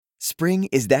Spring,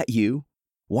 is that you?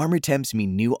 Warmer temps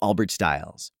mean new Allbirds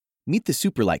styles. Meet the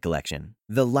Superlight Collection,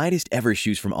 the lightest ever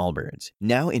shoes from Allbirds,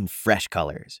 now in fresh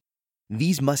colors.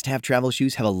 These must-have travel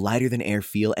shoes have a lighter-than-air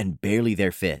feel and barely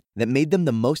their fit that made them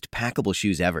the most packable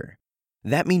shoes ever.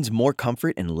 That means more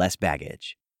comfort and less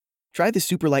baggage. Try the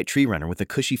Superlight Tree Runner with a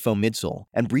cushy foam midsole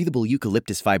and breathable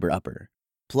eucalyptus fiber upper.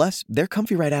 Plus, they're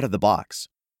comfy right out of the box.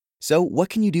 So, what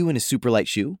can you do in a Superlight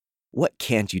shoe? What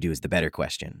can't you do is the better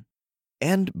question.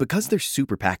 And because they're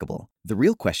super packable, the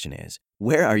real question is,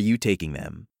 where are you taking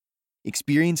them?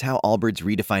 Experience how Allbirds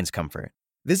redefines comfort.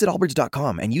 Visit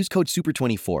allbirds.com and use code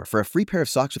SUPER24 for a free pair of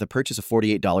socks with a purchase of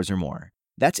 $48 or more.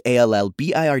 That's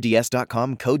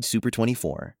ALLBIRDS.com, code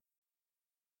SUPER24.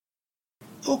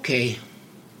 Okay,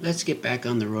 let's get back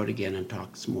on the road again and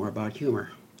talk some more about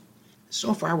humor.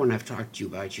 So far when I've talked to you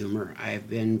about humor, I've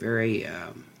been very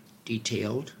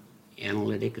detailed,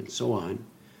 analytic, and so on,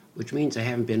 which means I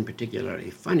haven't been particularly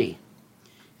funny.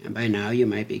 And by now you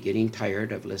might be getting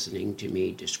tired of listening to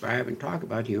me describe and talk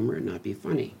about humor and not be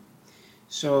funny.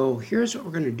 So here's what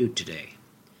we're going to do today.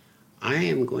 I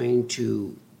am going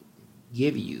to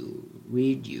give you,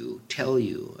 read you, tell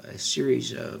you a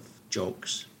series of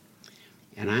jokes,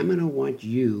 and I'm going to want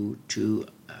you to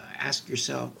ask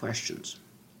yourself questions.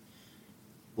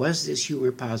 Was this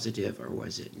humor positive or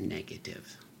was it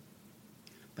negative?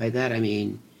 By that I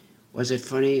mean, was it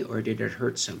funny or did it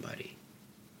hurt somebody?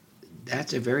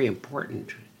 That's a very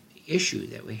important issue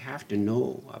that we have to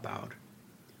know about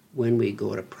when we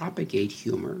go to propagate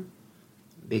humor,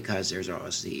 because there's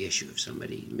always the issue of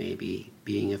somebody maybe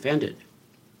being offended.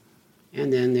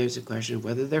 And then there's the question of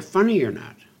whether they're funny or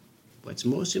not. What's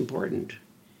most important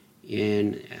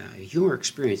in a humor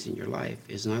experience in your life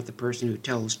is not the person who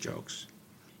tells jokes,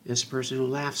 it's the person who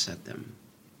laughs at them.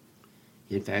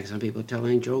 In fact, some people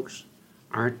telling jokes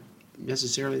aren't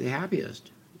necessarily the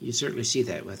happiest. You certainly see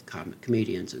that with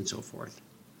comedians and so forth.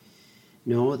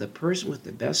 No, the person with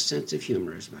the best sense of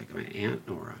humor is like my Aunt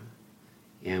Nora.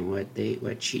 And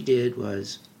what she did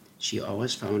was she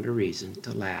always found a reason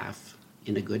to laugh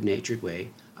in a good-natured way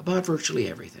about virtually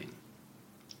everything.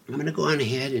 I'm going to go on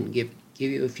ahead and give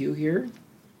you a few here,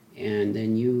 and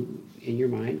then you, in your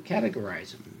mind,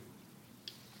 categorize them.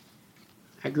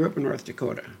 I grew up in North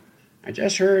Dakota. I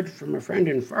just heard from a friend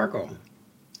in Fargo.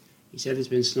 He said it's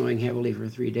been snowing heavily for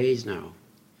 3 days now.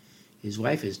 His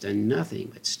wife has done nothing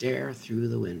but stare through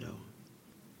the window.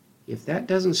 If that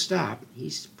doesn't stop,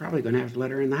 he's probably going to have to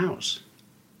let her in the house.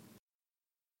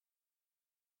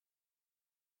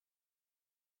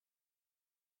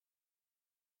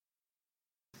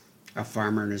 A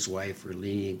farmer and his wife were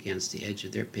leaning against the edge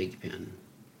of their pig pen.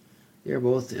 They're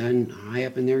both high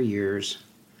up in their years,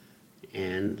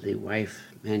 and the wife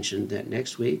mentioned that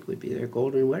next week would be their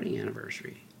golden wedding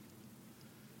anniversary.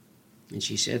 And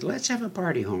she said, "Let's have a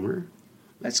party, Homer.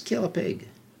 Let's kill a pig."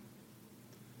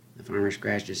 The farmer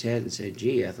scratched his head and said,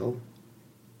 "Gee, Ethel,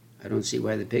 I don't see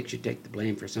why the pig should take the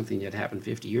blame for something that happened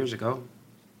 50 years ago."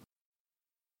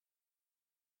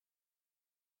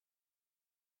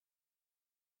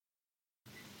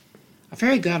 A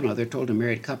fairy godmother told a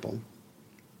married couple,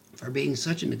 "For being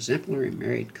such an exemplary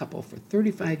married couple for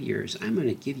 35 years, I'm going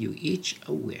to give you each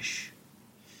a wish."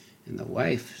 And the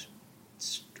wife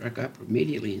struck up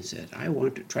immediately and said, "I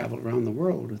want to travel around the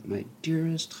world with my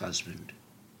dearest husband."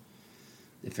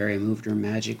 The fairy moved her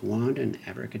magic wand and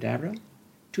abracadabra,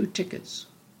 2 tickets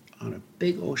on a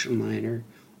big ocean liner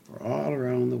for all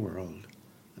around the world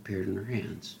appeared in her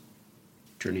hands.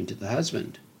 Turning to the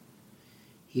husband,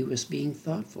 he was being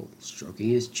thoughtful, stroking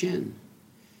his chin.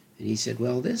 And he said,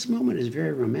 "Well, this moment is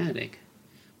very romantic,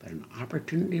 but an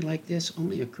opportunity like this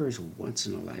only occurs once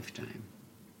in a lifetime."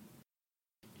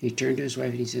 He turned to his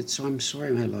wife and he said, "So I'm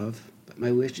sorry, my love, but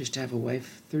my wish is to have a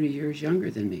wife 30 years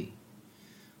younger than me."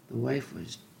 The wife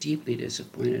was deeply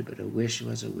disappointed, but a wish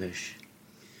was a wish.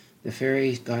 The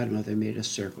fairy godmother made a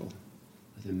circle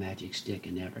with a magic stick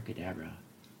and abracadabra.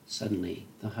 Suddenly,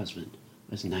 the husband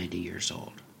was 90 years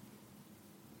old.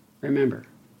 Remember,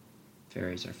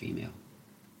 fairies are female.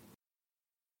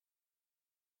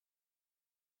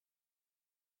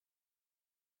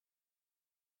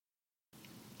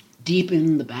 Deep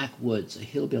in the backwoods, a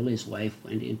hillbilly's wife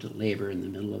went into labor in the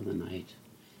middle of the night,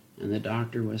 and the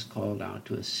doctor was called out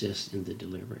to assist in the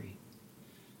delivery.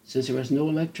 Since there was no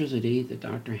electricity, the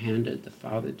doctor handed the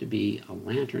father-to-be a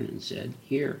lantern and said,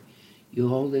 "Here, you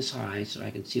hold this high so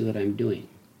I can see what I'm doing."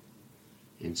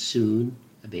 And soon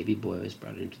a baby boy was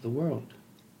brought into the world.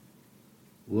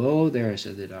 "Whoa there,"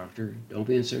 said the doctor. "Don't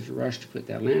be in such a rush to put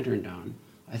that lantern down.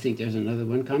 I think there's another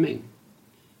one coming."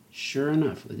 Sure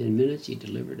enough, within minutes he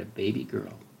delivered a baby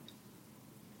girl.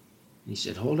 He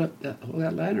said, hold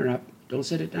that lantern up. Don't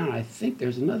set it down. I think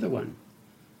there's another one."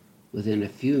 Within a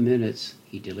few minutes,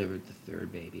 he delivered the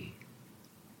third baby.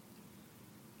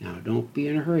 "Now, don't be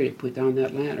in a hurry to put down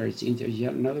that lantern. It seems there's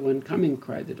yet another one coming,"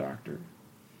 cried the doctor.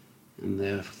 And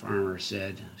the farmer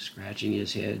said, scratching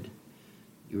his head,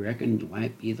 "You reckon it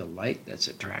might be the light that's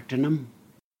attracting them?"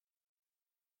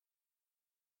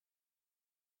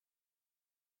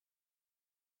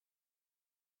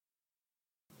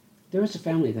 There was a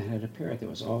family that had a parrot that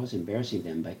was always embarrassing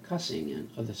them by cussing and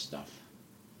other stuff.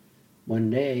 One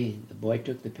day, the boy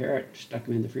took the parrot, stuck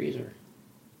him in the freezer.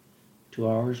 2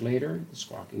 hours later, the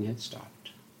squawking had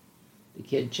stopped. The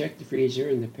kid checked the freezer,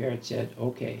 and the parrot said,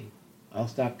 "Okay, I'll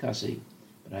stop cussing,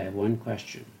 but I have one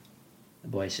question." The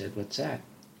boy said, "What's that?"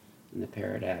 And the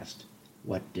parrot asked,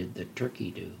 "What did the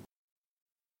turkey do?"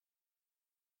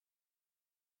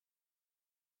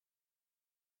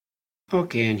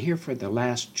 Okay, and here for the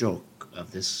last joke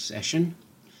of this session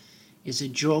is a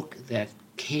joke that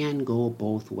can go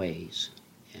both ways.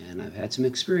 And I've had some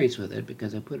experience with it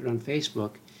because I put it on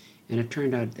Facebook, and it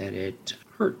turned out that it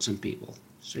hurt some people.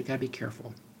 So you gotta be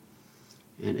careful.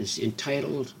 And it's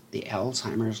entitled "The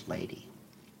Alzheimer's Lady."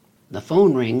 The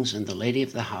phone rings, and the lady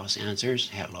of the house answers,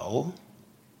 "Hello?"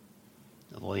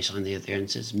 The voice on the other end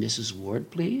says, "Mrs.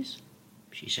 Ward, please?"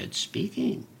 She said,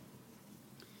 "Speaking."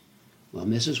 "Well,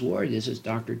 Mrs. Ward, this is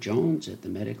Dr. Jones at the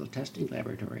medical testing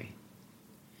laboratory.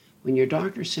 When your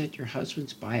doctor sent your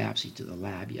husband's biopsy to the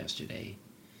lab yesterday,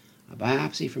 a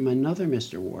biopsy from another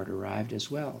Mr. Ward arrived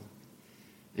as well.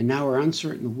 And now we're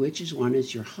uncertain which one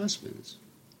is your husband's.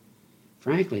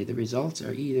 Frankly, the results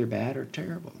are either bad or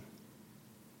terrible."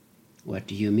 "What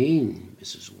do you mean?"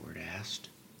 Mrs. Ward asked.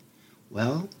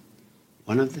 "Well,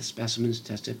 one of the specimens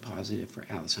tested positive for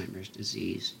Alzheimer's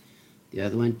disease. The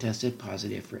other one tested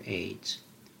positive for AIDS,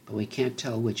 but we can't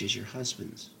tell which is your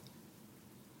husband's."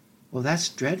 "Well, that's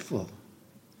dreadful.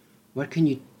 What can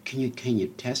you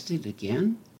test it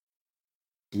again?"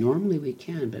 "Normally we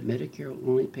can, but Medicare will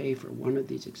only pay for one of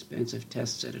these expensive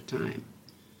tests at a time."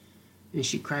 And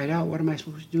she cried out, "What am I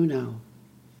supposed to do now?"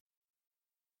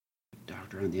 The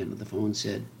doctor on the end of the phone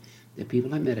said, "The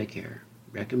people at Medicare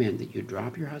recommend that you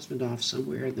drop your husband off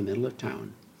somewhere in the middle of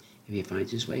town. If he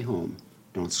finds his way home,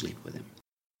 don't sleep with him."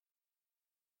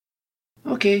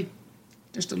 Okay,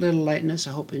 just a little lightness.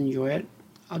 I hope you enjoy it.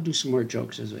 I'll do some more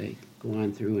jokes as I go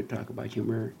on through and talk about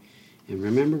humor. And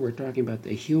remember, we're talking about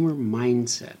the humor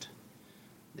mindset.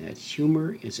 That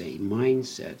humor is a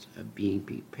mindset of being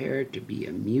prepared to be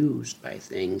amused by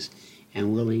things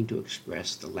and willing to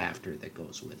express the laughter that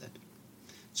goes with it.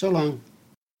 So long.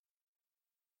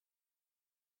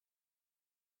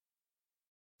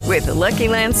 With the Lucky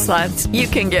Land Slots, you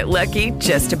can get lucky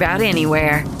just about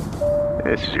anywhere.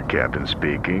 This is your captain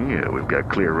speaking. We've got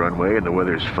clear runway and the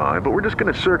weather's fine, but we're just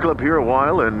going to circle up here a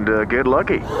while and get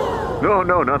lucky.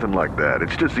 No, nothing like that.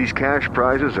 It's just these cash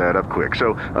prizes add up quick.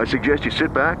 So I suggest you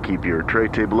sit back, keep your tray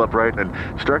table upright, and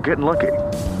start getting lucky.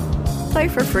 Play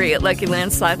for free at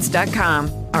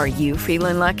LuckyLandSlots.com. Are you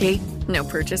feeling lucky? No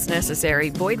purchase necessary.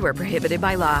 Void where prohibited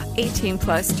by law.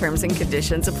 18+ terms and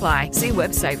conditions apply. See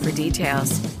website for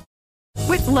details.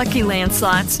 With Lucky Land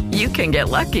Slots, you can get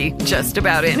lucky just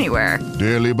about anywhere.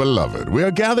 Dearly beloved, we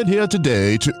are gathered here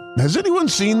today to... Has anyone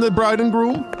seen the bride and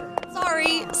groom?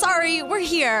 Sorry, we're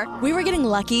here. We were getting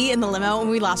lucky in the limo and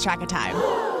we lost track of time.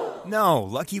 No,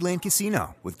 Lucky Land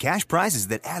Casino, with cash prizes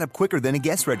that add up quicker than a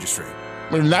guest registry.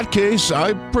 In that case,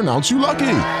 I pronounce you lucky.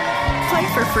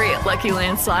 Play for free at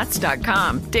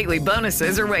LuckyLandSlots.com. Daily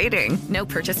bonuses are waiting. No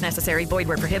purchase necessary. Void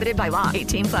where prohibited by law.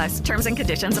 18+. Terms and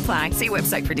conditions apply. See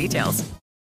website for details.